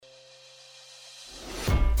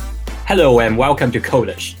Hello and welcome to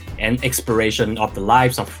Codish, an exploration of the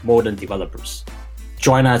lives of modern developers.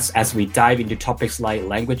 Join us as we dive into topics like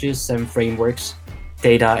languages and frameworks,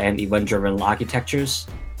 data and event-driven architectures,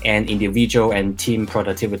 and individual and team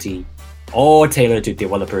productivity, all tailored to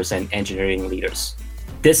developers and engineering leaders.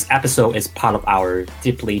 This episode is part of our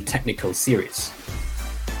Deeply Technical series.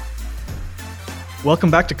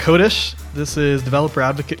 Welcome back to Codish. This is developer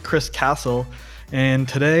advocate Chris Castle, and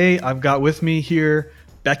today I've got with me here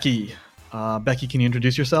Becky. Becky, can you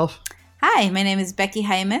introduce yourself? Hi, my name is Becky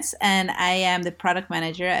Jaimes, and I am the product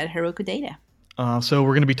manager at Heroku Data. So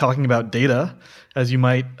we're going to be talking about data, as you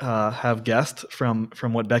might have guessed from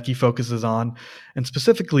what Becky focuses on, and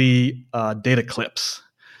specifically data clips.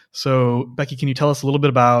 So Becky, can you tell us a little bit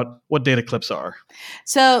about what data clips are?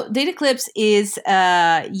 So data clips is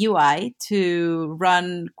a UI to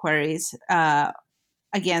run queries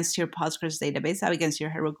against your Postgres database, against your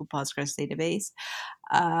Heroku Postgres database.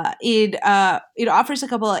 It offers a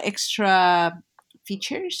couple of extra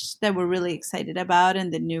features that we're really excited about in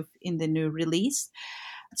the new release,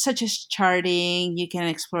 such as charting. You can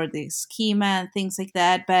explore the schema and things like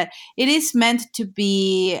that. But it is meant to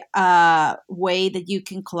be a way that you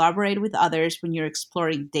can collaborate with others when you're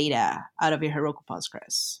exploring data out of your Heroku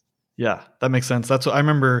Postgres. Yeah, that makes sense. That's what I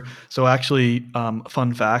remember. So actually,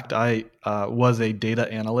 fun fact, I was a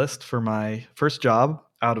data analyst for my first job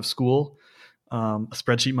out of school, a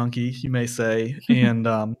spreadsheet monkey, you may say. And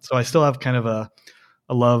so I still have kind of a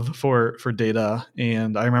love for data.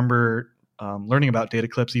 And I remember learning about data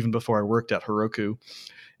clips even before I worked at Heroku,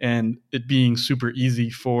 and it being super easy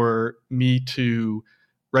for me to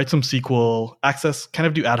write some SQL, kind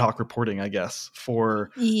of do ad hoc reporting, I guess,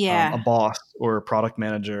 for a boss or a product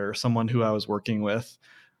manager or someone who I was working with.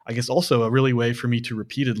 I guess also a really way for me to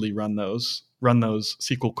repeatedly run those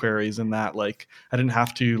SQL queries, and that like I didn't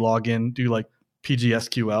have to log in, do like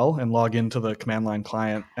PGSQL and log into the command line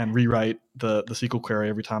client and rewrite the SQL query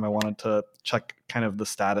every time I wanted to check kind of the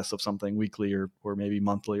status of something weekly or maybe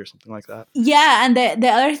monthly or something like that. Yeah, and the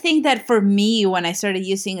other thing that for me, when I started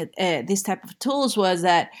using this type of tools, was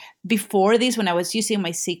that before this, when I was using my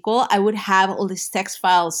SQL, I would have all these text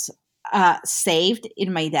files saved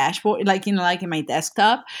in my dashboard, like in my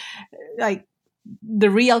desktop. Like the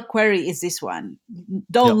real query is this one.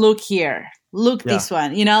 Don't look here. Look this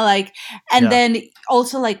one, and then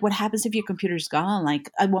also like what happens if your computer's gone?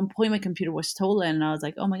 Like at one point my computer was stolen and I was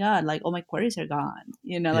like, oh my God, like all my queries are gone.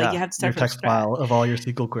 Like you have to start your from text scratch. file of all your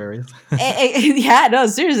SQL queries. Yeah, no,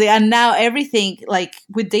 seriously. And now everything, like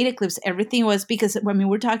with data clips, everything was, because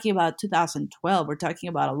we're talking about 2012. We're talking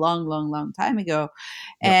about a long, long, long time ago.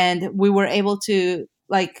 Yep. And we were able to,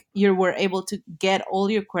 you were able to get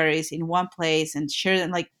all your queries in one place and share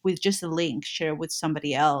them with just a link, share with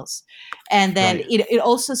somebody else. And then it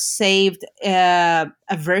also saved a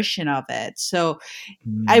version of it. So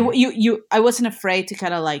I wasn't afraid to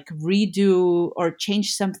kind of redo or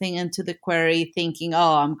change something into the query thinking,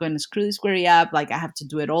 oh, I'm going to screw this query up. Like I have to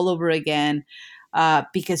do it all over again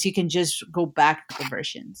because you can just go back to the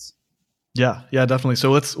versions. Yeah, definitely.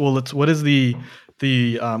 So what is the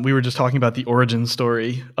we were just talking about the origin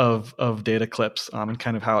story of data clips and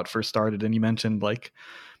kind of how it first started. And you mentioned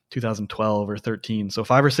 2012 or 13. So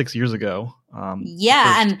 5 or 6 years ago,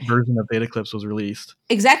 the first version of data clips was released.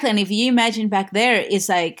 Exactly. And if you imagine back there, it's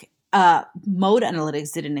mode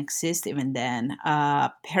analytics didn't exist even then.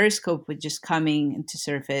 Periscope was just coming into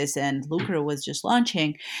surface and Looker was just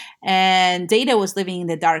launching, and data was living in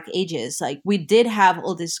the dark ages. Like we did have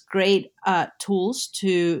all these great tools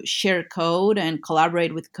to share code and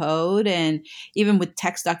collaborate with code, and even with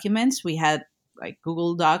text documents. We had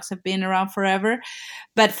Google Docs have been around forever.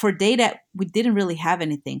 But for data, we didn't really have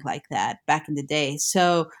anything like that back in the day.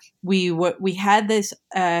 So we had this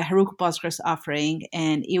Heroku Postgres offering,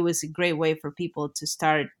 and it was a great way for people to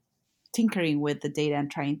start tinkering with the data and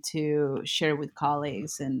trying to share with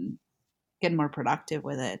colleagues and get more productive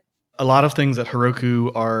with it. A lot of things at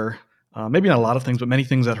Heroku are, maybe not a lot of things, but many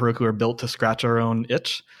things at Heroku are built to scratch our own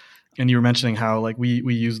itch. And you were mentioning how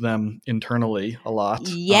we use them internally a lot.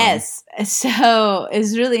 Yes. So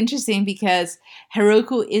it's really interesting because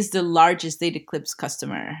Heroku is the largest data clips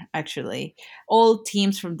customer, actually. All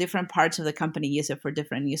teams from different parts of the company use it for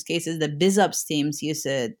different use cases. The BizOps teams use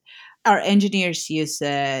it. Our engineers use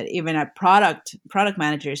it. Even our product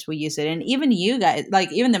managers will use it. And even you guys,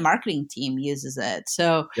 even the marketing team uses it.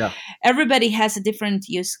 So everybody has a different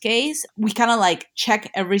use case. We kind of check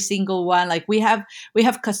every single one. We have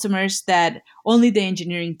customers that only the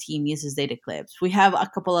engineering team uses data clips. We have a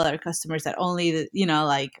couple other customers that only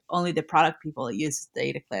the product people use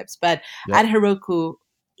data clips. But at Heroku,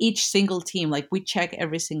 each single team. Like we check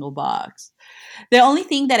every single box. The only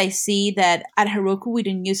thing that I see that at Heroku we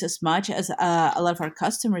don't use as much as a lot of our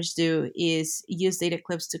customers do is use data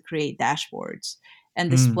clips to create dashboards and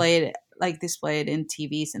display it in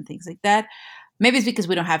TVs and things like that. Maybe it's because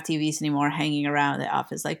we don't have TVs anymore hanging around the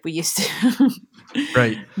office like we used to.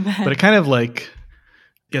 Right. But it kind of like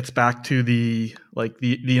gets back to the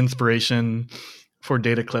inspiration for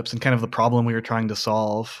data clips and kind of the problem we were trying to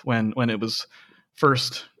solve when it was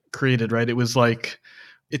first created, right? It was like,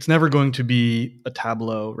 it's never going to be a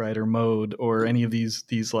Tableau, right, or Mode or any of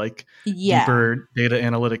these like deeper data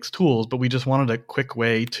analytics tools, but we just wanted a quick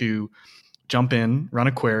way to jump in, run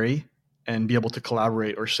a query, and be able to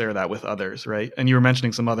collaborate or share that with others, right? And you were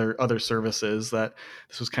mentioning some other services that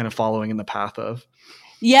this was kind of following in the path of.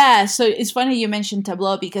 Yeah, so it's funny you mentioned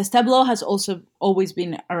Tableau because Tableau has also always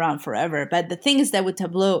been around forever. But the thing is that with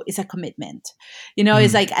Tableau, it's a commitment.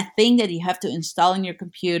 It's like a thing that you have to install on your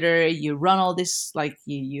computer. You run all this, like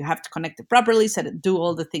you have to connect it properly, do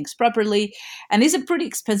all the things properly. And it's a pretty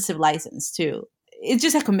expensive license too. It's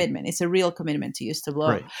just a commitment. It's a real commitment to use Tableau.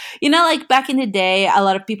 Right. Like back in the day, a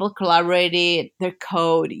lot of people collaborated their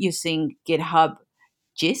code using GitHub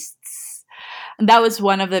gists. And that was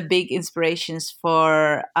one of the big inspirations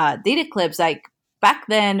for data clips. Like back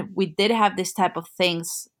then, we did have this type of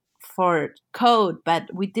things for code, but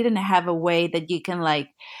we didn't have a way that you can like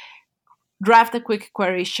draft a quick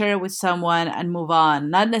query, share it with someone, and move on.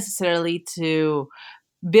 Not necessarily to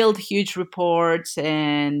build huge reports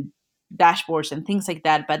and dashboards and things like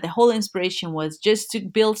that. But the whole inspiration was just to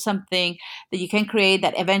build something that you can create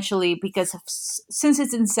that eventually, because since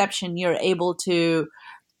its inception, you're able to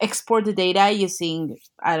export the data using,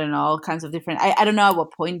 I don't know, all kinds of different, I don't know at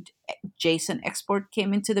what point JSON export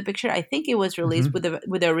came into the picture. I think it was released with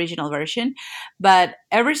the original version. But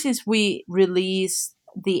ever since we released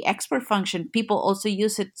the export function, people also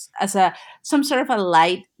use it as some sort of a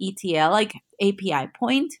light ETL, like API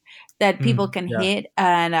point that people can hit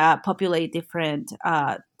and populate different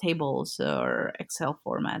tables or Excel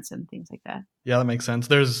formats and things like that. Yeah, that makes sense.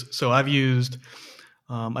 I've used,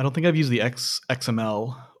 I don't think I've used the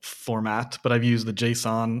XML format, but I've used the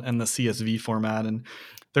JSON and the CSV format, and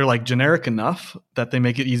they're like generic enough that they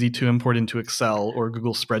make it easy to import into Excel or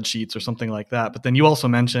Google Spreadsheets or something like that. But then you also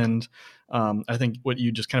mentioned, I think what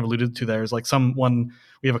you just kind of alluded to there is like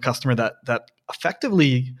we have a customer that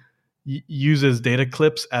effectively uses data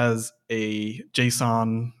clips as a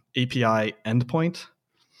JSON API endpoint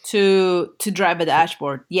to drive a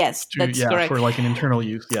dashboard. Yes, that's correct. For like an internal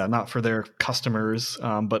use. Yeah, not for their customers,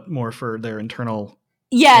 but more for their internal.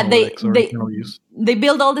 Yeah, they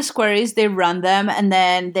build all these queries, they run them, and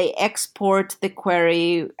then they export the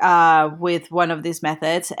query with one of these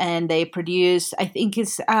methods, and they produce, I think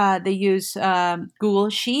they use Google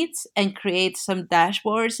Sheets and create some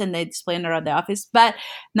dashboards, and they display them around the office. But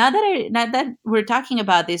now that we're talking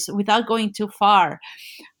about this, without going too far,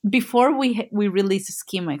 before we released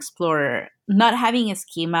Schema Explorer, not having a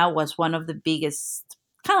schema was one of the biggest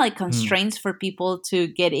kind of like constraints for people to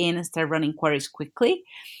get in and start running queries quickly.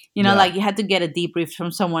 Like you had to get a debrief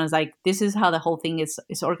from someone. It's like, this is how the whole thing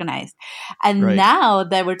is organized. And now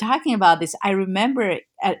that we're talking about this, I remember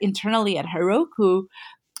internally at Heroku,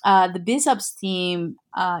 the BizOps team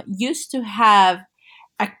used to have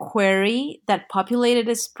a query that populated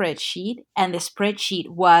a spreadsheet, and the spreadsheet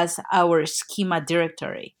was our schema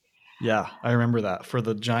directory. Yeah, I remember that for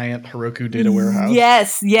the giant Heroku data warehouse.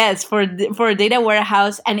 Yes, for a data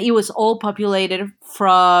warehouse, and it was all populated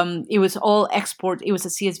it was all export. It was a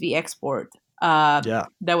CSV export that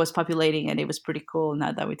was populating, and it was pretty cool.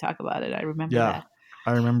 Now that we talk about it, I remember that.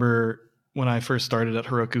 I remember when I first started at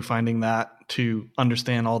Heroku finding that to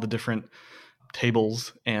understand all the different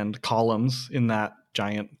tables and columns in that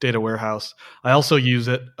giant data warehouse. I also use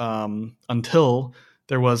it until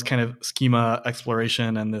there was kind of schema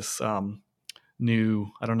exploration and this new,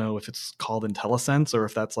 I don't know if it's called IntelliSense or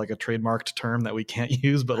if that's like a trademarked term that we can't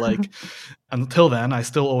use, but like until then, I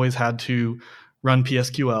still always had to run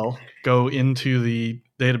PSQL, go into the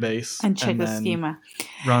database and check the schema,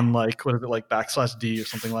 run like, what is it, like /D or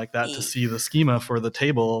something like that to see the schema for the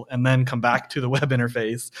table, and then come back to the web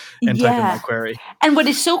interface and type in my query. And what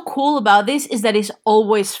is so cool about this is that it's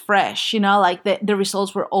always fresh, like the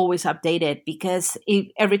results were always updated, because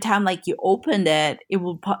every time like you opened it, it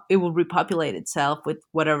will repopulate itself with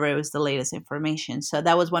whatever was the latest information. So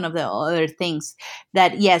that was one of the other things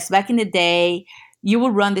that, yes, back in the day, you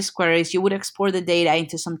would run these queries, you would export the data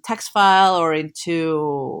into some text file or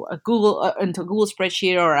into a Google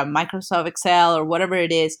spreadsheet or a Microsoft Excel or whatever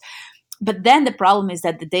it is. But then the problem is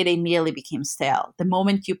that the data immediately became stale. The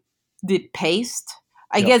moment you did paste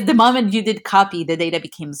I guess the moment you did copy, the data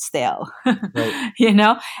became stale, Right.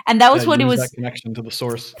 And that was what it was. That connection to the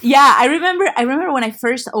source. Yeah, I remember when I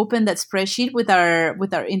first opened that spreadsheet with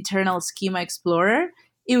our internal schema explorer.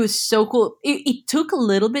 It was so cool. It took a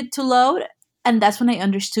little bit to load, and that's when I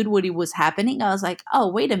understood what it was happening. I was like,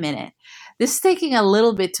 oh, wait a minute. This is taking a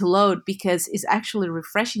little bit to load because it's actually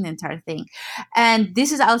refreshing the entire thing. And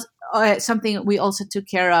this is also something we also took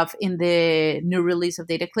care of in the new release of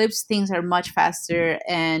Dataclips. Things are much faster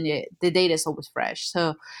and the data is always fresh.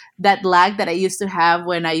 So that lag that I used to have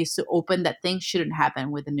when I used to open that thing shouldn't happen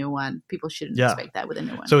with a new one. People shouldn't expect that with a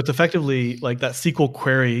new one. So it's effectively like that SQL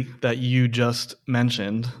query that you just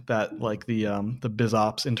mentioned that like the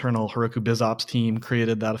BizOps, internal Heroku BizOps team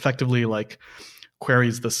created that effectively like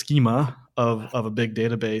queries the schema of a big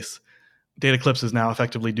database. Dataclips is now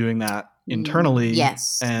effectively doing that internally,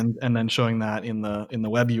 yes, and then showing that in the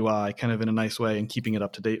web UI kind of in a nice way and keeping it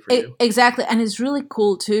up to date for you. Exactly, and it's really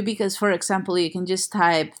cool too because, for example, you can just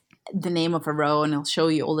type the name of a row and it'll show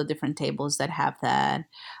you all the different tables that have that.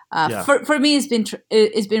 For me,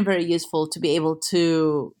 it's been very useful to be able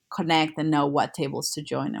to connect and know what tables to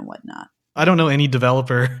join and whatnot. I don't know any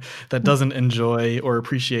developer that doesn't enjoy or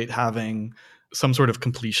appreciate having some sort of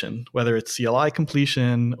completion, whether it's CLI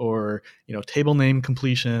completion or table name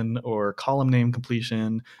completion or column name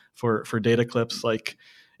completion for Dataclips. Like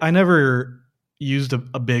I never used a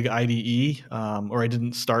big IDE, or I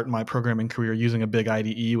didn't start my programming career using a big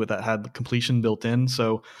IDE that had the completion built in.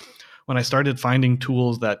 So when I started finding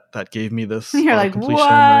tools that gave me this like, completion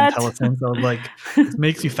what? or IntelliSense, I was like, it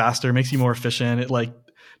makes you faster, makes you more efficient. It like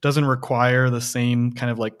doesn't require the same kind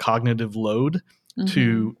of like cognitive load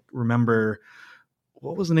to remember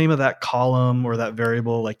what was the name of that column or that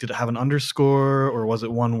variable. Like, did it have an underscore or was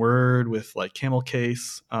it one word with like camel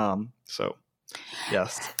case? So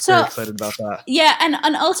yes, very excited about that. Yeah,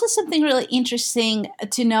 and also something really interesting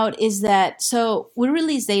to note is that we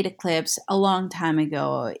released Dataclips a long time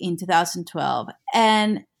ago in 2012,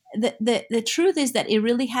 and the truth is that it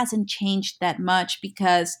really hasn't changed that much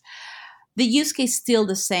because the use case is still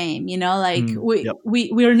the same.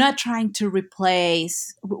 We're not trying to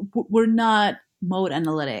replace. We're not Mode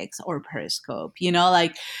Analytics or Periscope.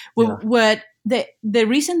 What the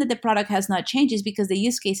reason that the product has not changed is because the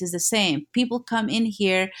use case is the same. People come in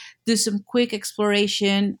here, do some quick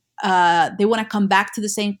exploration. They want to come back to the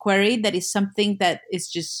same query that is something that is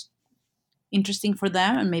just interesting for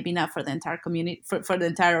them and maybe not for the entire community, for the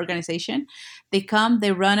entire organization. They come,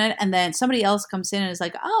 they run it, and then somebody else comes in and is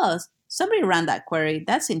like, oh, somebody ran that query.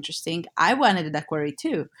 That's interesting. I wanted that query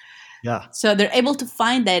too. Yeah. So they're able to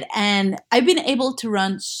find that. And I've been able to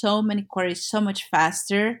run so many queries so much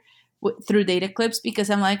faster through Dataclips because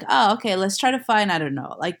I'm like, oh, okay, let's try to find, I don't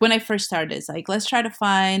know. Like when I first started, it's like, let's try to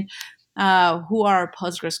find who are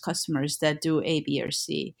Postgres customers that do A, B, or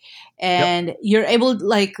C. And you're able,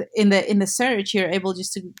 like in the search, you're able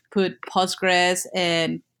just to put Postgres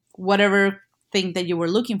and whatever thing that you were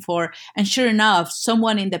looking for, and sure enough,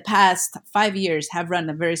 someone in the past 5 years have run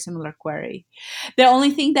a very similar query. The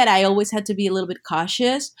only thing that I always had to be a little bit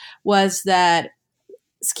cautious was that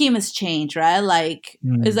schemas change, right? Like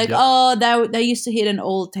it's like, oh, that used to hit an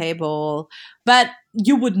old table, but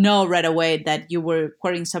you would know right away that you were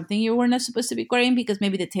querying something you were not supposed to be querying because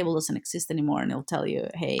maybe the table doesn't exist anymore, and it'll tell you,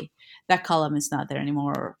 hey, that column is not there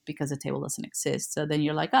anymore because the table doesn't exist. So then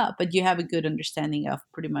you're like, oh, but you have a good understanding of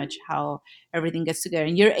pretty much how everything gets together,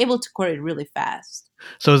 and you're able to query it really fast.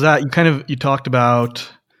 So is that you talked about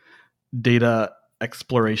data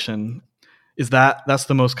exploration? Is that's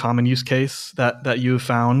the most common use case that you have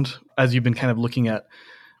found as you've been kind of looking at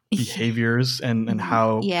behaviors and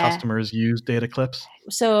how customers use Dataclips?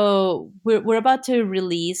 So we're about to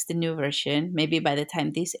release the new version. Maybe by the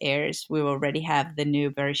time this airs, we will already have the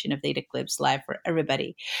new version of Dataclips live for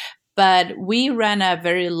everybody. But we ran a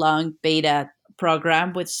very long beta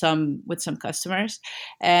program with some customers,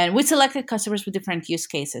 and we selected customers with different use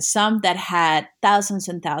cases. Some that had thousands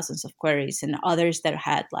and thousands of queries, and others that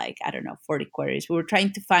had 40 queries. We were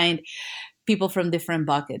trying to find people from different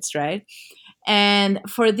buckets, right? And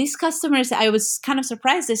for these customers, I was kind of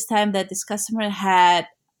surprised this time that this customer had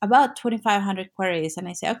about 2,500 queries. And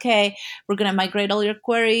I say, okay, we're going to migrate all your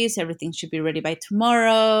queries. Everything should be ready by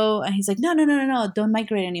tomorrow. And he's like, no, don't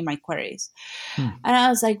migrate any of my queries. And I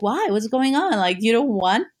was like, why? What's going on? Like, you don't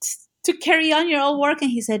want to carry on your own work?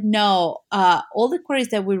 And he said, no, all the queries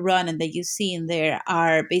that we run and that you see in there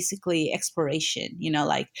are basically exploration.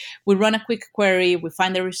 Like we run a quick query, we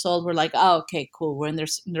find the result, we're like, oh, okay, cool, we're in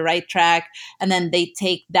the right track. And then they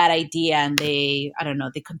take that idea and they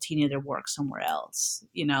continue their work somewhere else.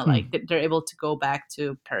 Like they're able to go back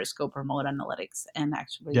to Periscope or Mode Analytics and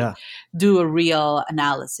actually do a real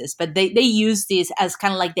analysis. But they use this as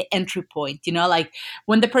kind of like the entry point, like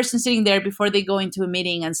when the person's sitting there before they go into a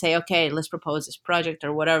meeting and say, okay, let's propose this project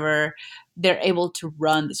or whatever, they're able to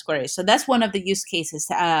run this query. So that's one of the use cases.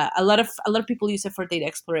 A lot of people use it for data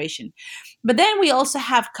exploration. But then we also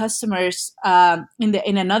have customers in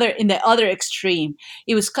the other extreme.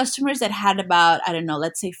 It was customers that had about,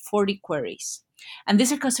 let's say 40 queries. And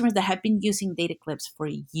these are customers that have been using Data Clips for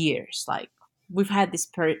years. Like we've had this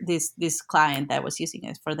client that was using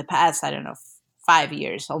it for the past, 5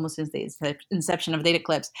 years, almost since the inception of Data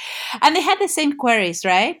Clips. And they had the same queries,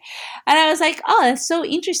 right? And I was like, oh, that's so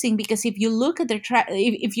interesting, because if you look at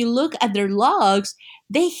if you look at their logs,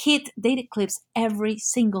 they hit Data Clips every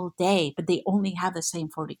single day, but they only have the same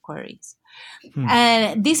 40 queries.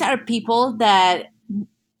 And these are people that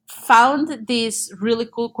found these really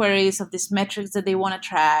cool queries of these metrics that they want to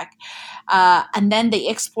track, and then they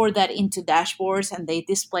export that into dashboards and they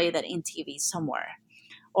display that in TV somewhere.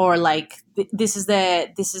 Or like this is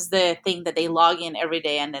the thing that they log in every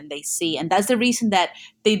day and then they see. And that's the reason that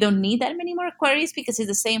they don't need that many more queries, because it's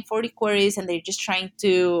the same 40 queries and they're just trying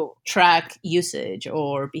to track usage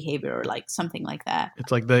or behavior or like something like that. It's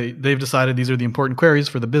like they've decided these are the important queries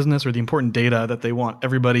for the business or the important data that they want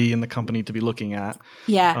everybody in the company to be looking at.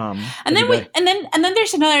 Yeah. And then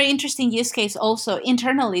there's another interesting use case also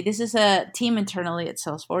internally. This is a team internally at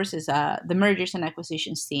Salesforce, is the mergers and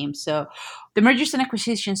acquisitions team. So the mergers and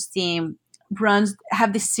acquisitions team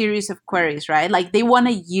have this series of queries, right? Like they want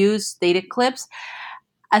to use Data Clips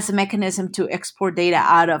as a mechanism to export data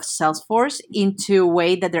out of Salesforce into a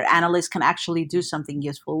way that their analysts can actually do something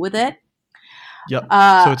useful with it. Yep.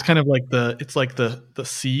 So it's kind of like the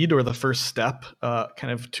seed or the first step,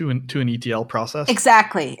 kind of to an ETL process.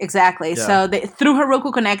 Exactly. Yeah. So through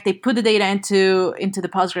Heroku Connect, they put the data into the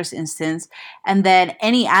Postgres instance, and then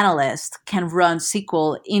any analyst can run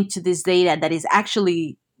SQL into this data that is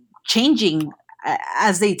actually changing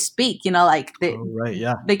as they speak.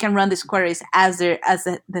 They can run these queries as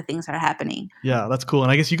the things are happening. Yeah, that's cool.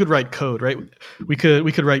 And I guess you could write code, right? We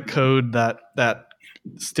could write code that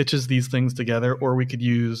stitches these things together, or we could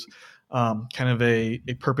use kind of a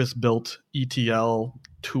purpose-built ETL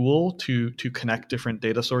tool to connect different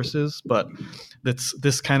data sources. But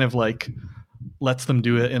this kind of like lets them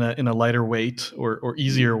do it in a lighter weight or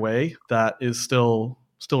easier way that is still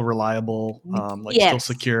reliable, still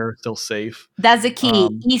secure, still safe. That's the key.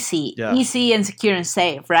 Easy and secure and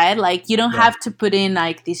safe, right? Like you don't have to put in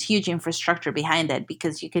like this huge infrastructure behind it,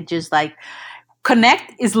 because you could just like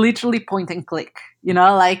Connect is literally point and click.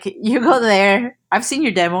 Like you go there. I've seen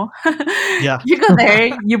your demo. Yeah. You go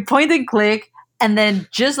there, you point and click, and then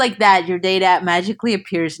just like that, your data magically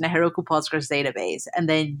appears in a Heroku Postgres database, and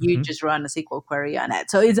then you just run a SQL query on it.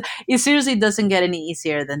 So it seriously doesn't get any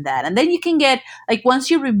easier than that. And then you can get, like, once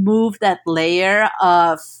you remove that layer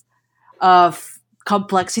of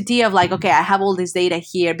complexity of like, okay, I have all this data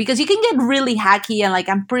here, because you can get really hacky, and like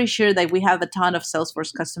I'm pretty sure that we have a ton of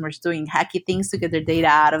Salesforce customers doing hacky things to get their data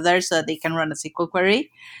out of there so that they can run a SQL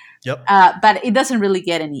query. Yep. But it doesn't really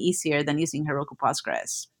get any easier than using Heroku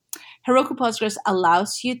Postgres. Heroku Postgres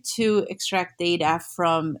allows you to extract data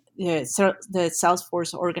from the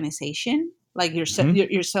Salesforce organization, like your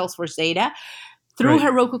Salesforce data. Through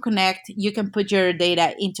Heroku Connect, you can put your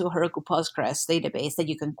data into a Heroku Postgres database that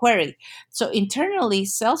you can query. So internally,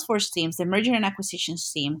 Salesforce teams, the merger and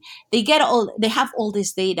acquisitions team, they have all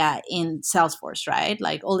this data in Salesforce, right?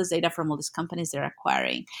 Like all this data from all these companies they're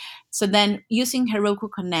acquiring. So then using Heroku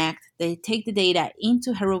Connect, they take the data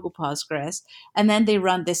into Heroku Postgres, and then they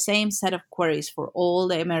run the same set of queries for all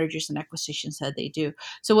the mergers and acquisitions that they do.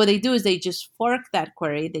 So what they do is they just fork that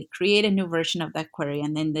query, they create a new version of that query,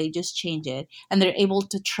 and then they just change it. And they're able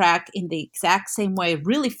to track in the exact same way,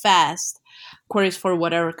 really fast, queries for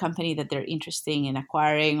whatever company that they're interested in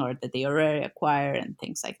acquiring or that they already acquire and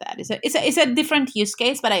things like that. It's a different use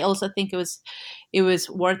case, but I also think it was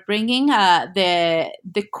worth bringing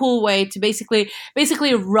the cool way to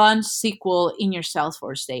basically run SQL in your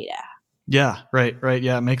Salesforce data. Yeah, right.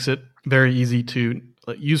 Yeah, it makes it very easy to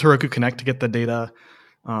use Heroku Connect to get the data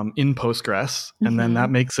in Postgres, and then that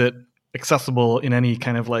makes it accessible in any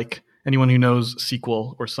kind of like anyone who knows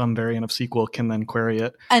SQL or some variant of SQL can then query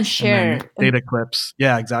it and share. And Data Clips,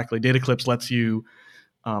 exactly. Data Clips lets you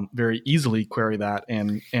very easily query that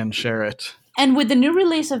and share it. And with the new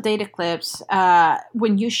release of Data Clips,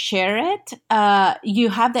 when you share it, you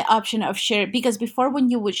have the option of share, because before when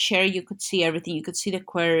you would share, you could see everything. You could see the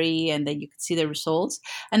query and then you could see the results.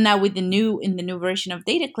 And now with the new version of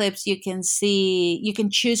Data Clips, you can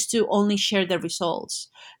choose to only share the results.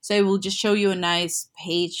 So it will just show you a nice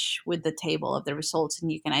page with the table of the results,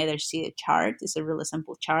 and you can either see a chart. It's a really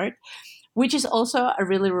simple chart, which is also a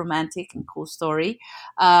really romantic and cool story.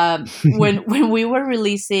 When we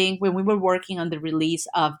were working on the release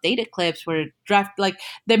of Data Clips,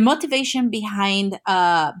 the motivation behind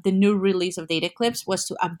the new release of Data Clips was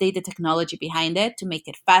to update the technology behind it to make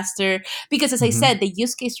it faster. Because as I said, the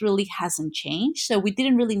use case really hasn't changed, so we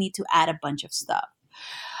didn't really need to add a bunch of stuff.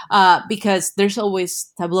 Because there's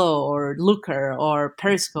always Tableau or Looker or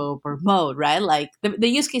Periscope or Mode, right? Like the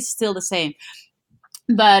use case is still the same.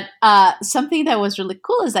 But something that was really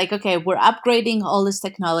cool is like, okay, we're upgrading all this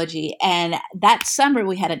technology. And that summer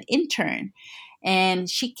we had an intern, and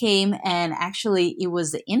she came, and actually it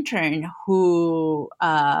was the intern who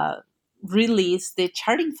released the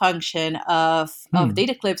charting function of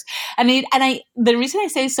Data Clips. And the reason I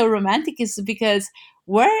say it's so romantic is because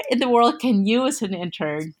where in the world can you as an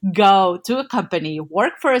intern go to a company,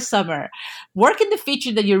 work for a summer, work in the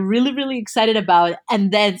feature that you're really, really excited about,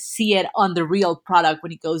 and then see it on the real product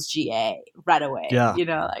when it goes GA right away? Yeah,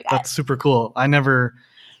 that's super cool. When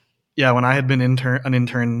I had been an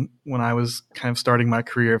intern when I was kind of starting my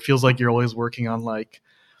career, it feels like you're always working on like,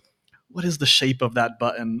 what is the shape of that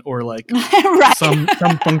button, or like right. some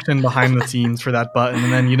function behind the scenes for that button,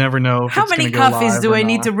 and then you never know if how many coffees do I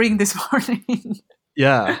need to bring this morning.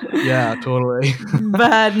 Yeah, totally.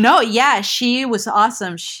 But no, yeah, she was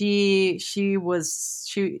awesome. The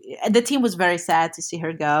team was very sad to see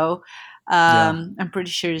her go. I'm pretty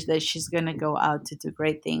sure that she's gonna go out to do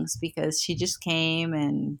great things, because she just came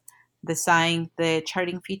and designed the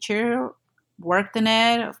charting feature, worked on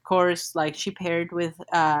it. Of course, like she paired with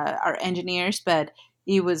our engineers, but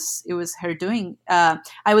it was her doing. I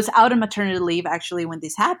was out on maternity leave actually when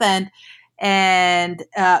this happened. And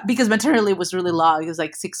because maternity leave was really long, it was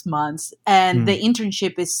like 6 months, and the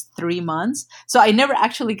internship is 3 months. So I never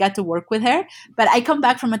actually got to work with her, but I come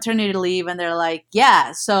back from maternity leave and they're like,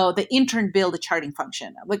 yeah, so the intern built a charting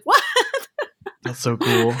function. I'm like, what? That's so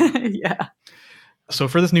cool. Yeah. So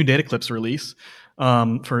for this new Data Clips release,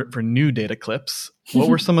 for new Data Clips, what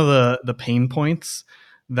were some of the pain points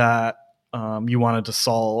that you wanted to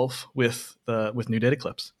solve with new Data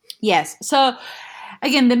Clips? Yes. So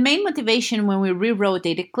again, the main motivation when we rewrote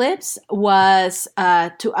Data Clips was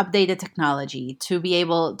to update the technology, to be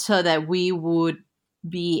able, so that we would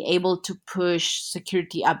be able to push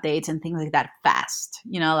security updates and things like that fast.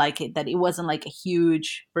 That it wasn't like a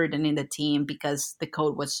huge burden in the team because the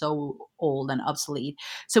code was so old and obsolete.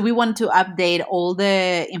 So we wanted to update all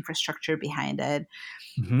the infrastructure behind it.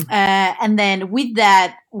 And then with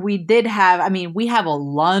that, we have a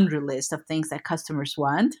laundry list of things that customers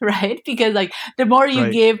want, right? Because like the more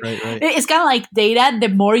you give, it's kind of like data. The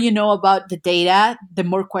more you know about the data, the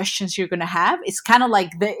more questions you're going to have. It's kind of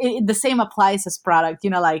like the same applies as product,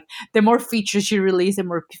 like the more features you release, the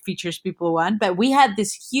more features people want. But we had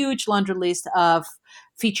this huge laundry list of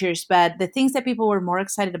features, but the things that people were more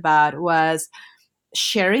excited about was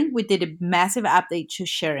sharing. We did a massive update to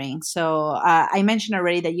sharing. So I mentioned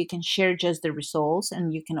already that you can share just the results,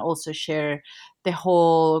 and you can also share the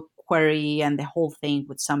whole query and the whole thing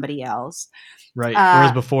with somebody else. Right.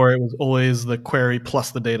 Whereas before it was always the query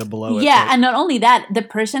plus the data below it. Yeah. Right? And not only that, the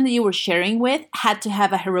person that you were sharing with had to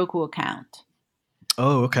have a Heroku account.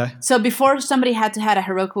 Oh, okay. So before, somebody had to have a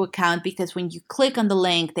Heroku account, because when you click on the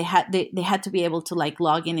link, they had to be able to like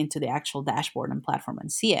log into the actual dashboard and platform and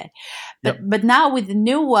see it. But now with the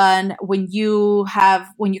new one, when you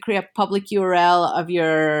create a public URL of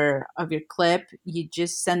your clip, you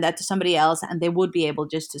just send that to somebody else, and they would be able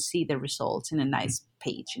just to see the results in a nice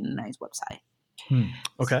page, in a nice website.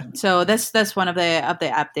 Okay. So that's one of the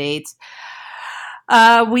updates.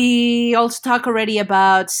 We also talked already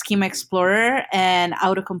about Schema Explorer and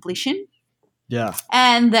auto-completion. Yeah.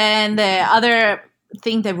 And then the other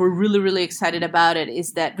thing that we're really, really excited about it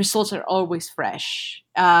is that results are always fresh.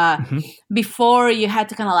 Before, you had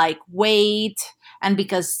to kind of like wait. And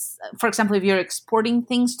because, for example, if you're exporting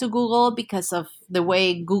things to Google, because of the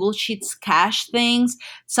way Google Sheets cache things,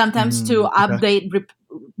 sometimes to update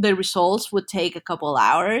the results would take a couple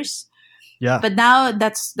hours. Yeah. But now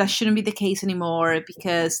that shouldn't be the case anymore,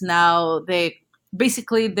 because now the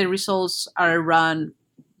results are run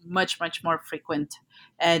much, much more frequent,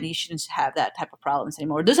 and you shouldn't have that type of problems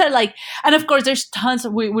anymore. Those are like, and of course there's tons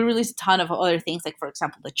of, we released a ton of other things, like for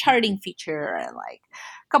example, the charting feature and like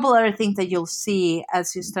couple other things that you'll see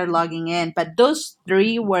as you start logging in. But those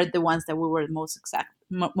 3 were the ones that we were most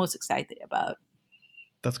excited about.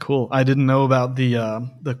 That's cool. I didn't know about the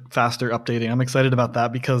faster updating. I'm excited about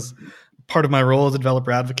that because part of my role as a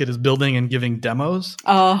developer advocate is building and giving demos.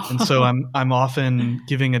 Oh. And so I'm often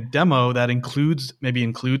giving a demo that includes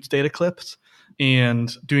data clips and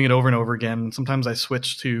doing it over and over again. Sometimes I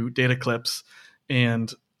switch to data clips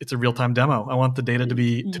and it's a real-time demo. I want the data to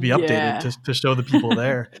be updated to show the people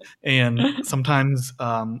there. And sometimes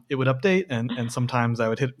it would update, and sometimes I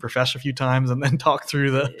would hit refresh a few times and then talk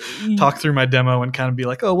through my demo and kind of be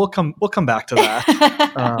like, oh, we'll come back to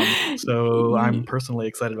that. So I'm personally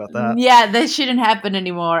excited about that. Yeah, that shouldn't happen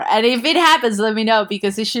anymore. And if it happens, let me know,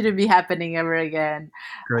 because it shouldn't be happening ever again.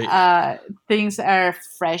 Great. Things are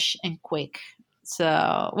fresh and quick.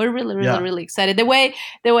 So we're really excited. The way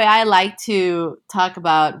I like to talk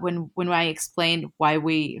about when I explain why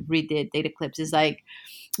we redid data clips is like,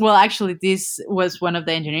 well, actually, this was one of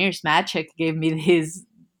the engineers. Maciek gave me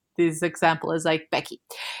this example. Is like, Becky,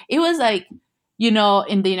 it was like, in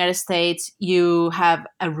the United States, you have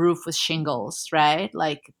a roof with shingles, right?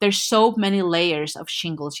 Like there's so many layers of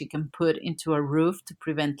shingles you can put into a roof to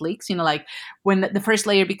prevent leaks. Like when the first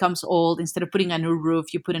layer becomes old, instead of putting a new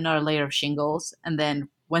roof, you put another layer of shingles. And then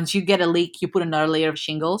once you get a leak, you put another layer of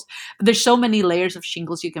shingles. But there's so many layers of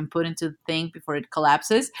shingles you can put into the thing before it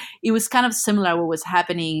collapses. It was kind of similar what was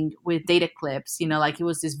happening with data clips. Like it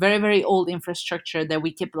was this very, very old infrastructure that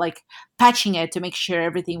we kept like patching it to make sure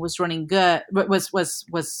everything was running good,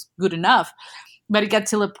 was good enough. But it got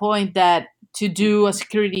to the point that to do a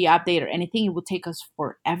security update or anything, it would take us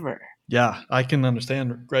forever. Yeah, I can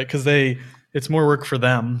understand, right? Because it's more work for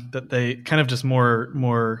them, that they kind of just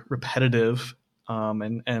more repetitive.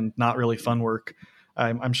 And not really fun work.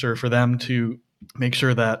 I'm sure for them to make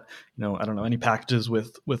sure that I don't know, any packages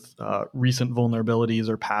with recent vulnerabilities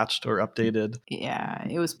are patched or updated. Yeah,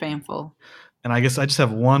 it was painful. And I guess I just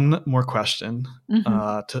have one more question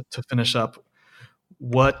to finish up.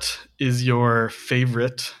 What is your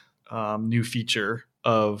favorite new feature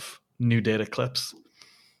of new data clips?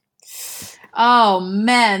 Oh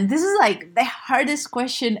man, this is like the hardest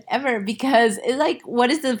question ever, because it's like,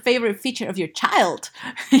 what is the favorite feature of your child?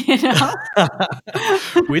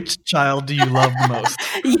 Which child do you love the most?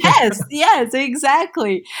 Yes,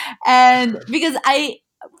 exactly. And because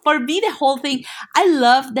for me, the whole thing, I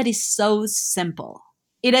love that it's so simple.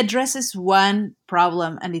 It addresses one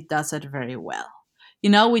problem and it does it very well,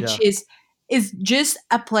 which is just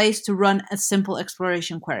a place to run a simple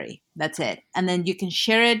exploration query. That's it. And then you can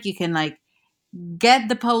share it. You can like get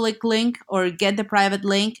the public link or get the private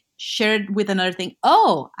link, share it with another thing.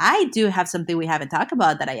 Oh, I do have something we haven't talked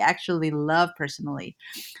about that I actually love personally.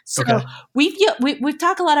 So we've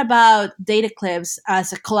talked a lot about data clips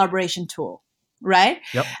as a collaboration tool, right?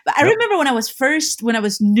 Yep. But I remember when I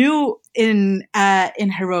was new in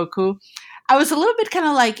Heroku, I was a little bit kind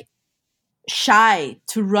of like shy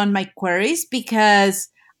to run my queries because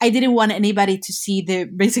I didn't want anybody to see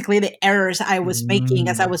basically the errors I was making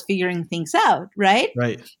as I was figuring things out, right?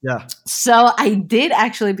 Right, yeah. So I did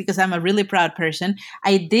actually, because I'm a really proud person,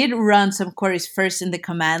 I did run some queries first in the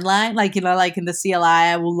command line, like in the CLI,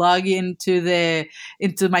 I will log into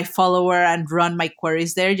my follower and run my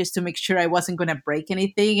queries there just to make sure I wasn't going to break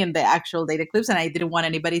anything in the actual data clips, and I didn't want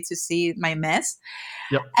anybody to see my mess.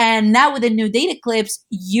 Yep. And now with the new data clips,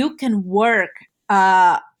 you can work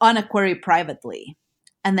on a query privately.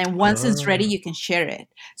 And then once it's ready, you can share it.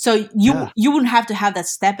 So you wouldn't have to have that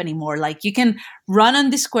step anymore. Like you can run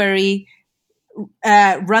on this query,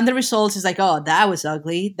 run the results. It's like, oh, that was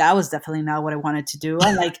ugly. That was definitely not what I wanted to do.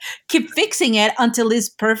 And like keep fixing it until it's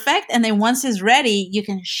perfect. And then once it's ready, you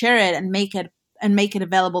can share it and make it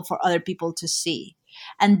available for other people to see.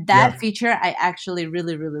 And that feature I actually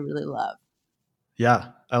really, really, really love. Yeah,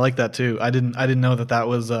 I like that too. I didn't know that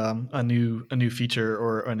was a new feature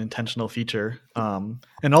or an intentional feature,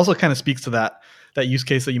 and also kind of speaks to that use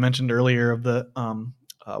case that you mentioned earlier of the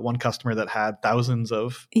one customer that had thousands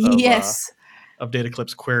of data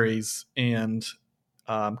clips queries, and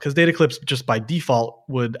because data clips just by default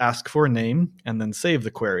would ask for a name and then save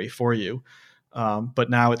the query for you, but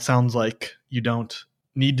now it sounds like you don't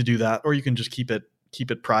need to do that, or you can just keep it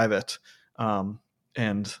private,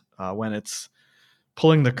 and when it's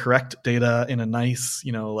pulling the correct data in a nice,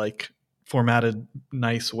 like formatted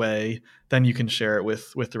nice way, then you can share it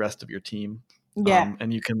with the rest of your team. Yeah.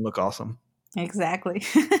 And you can look awesome. Exactly.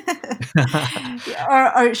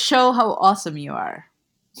 or show how awesome you are.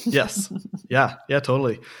 Yes. Yeah,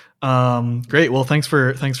 totally. Great. Well, thanks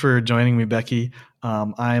for joining me, Becky.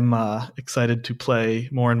 I'm excited to play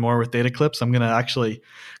more and more with data clips. I'm going to actually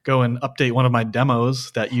go and update one of my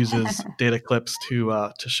demos that uses data clips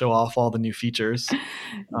to show off all the new features.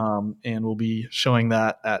 And we'll be showing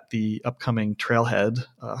that at the upcoming Trailhead,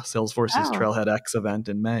 Salesforce's Trailhead X event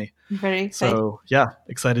in May. Very exciting. So yeah,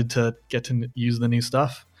 excited to get to use the new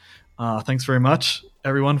stuff. Thanks very much,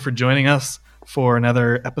 everyone, for joining us for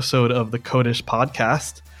another episode of the Codish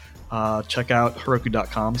podcast. Check out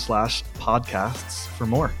Heroku.com/podcasts for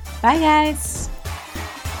more. Bye, guys.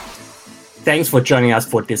 Thanks for joining us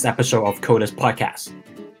for this episode of Codish Podcast.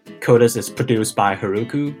 Codish is produced by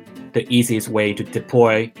Heroku, the easiest way to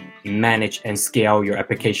deploy, manage, and scale your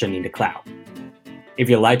application in the cloud. If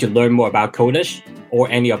you'd like to learn more about Codish or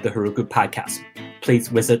any of the Heroku podcasts, please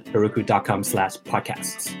visit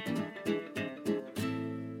Heroku.com/podcasts.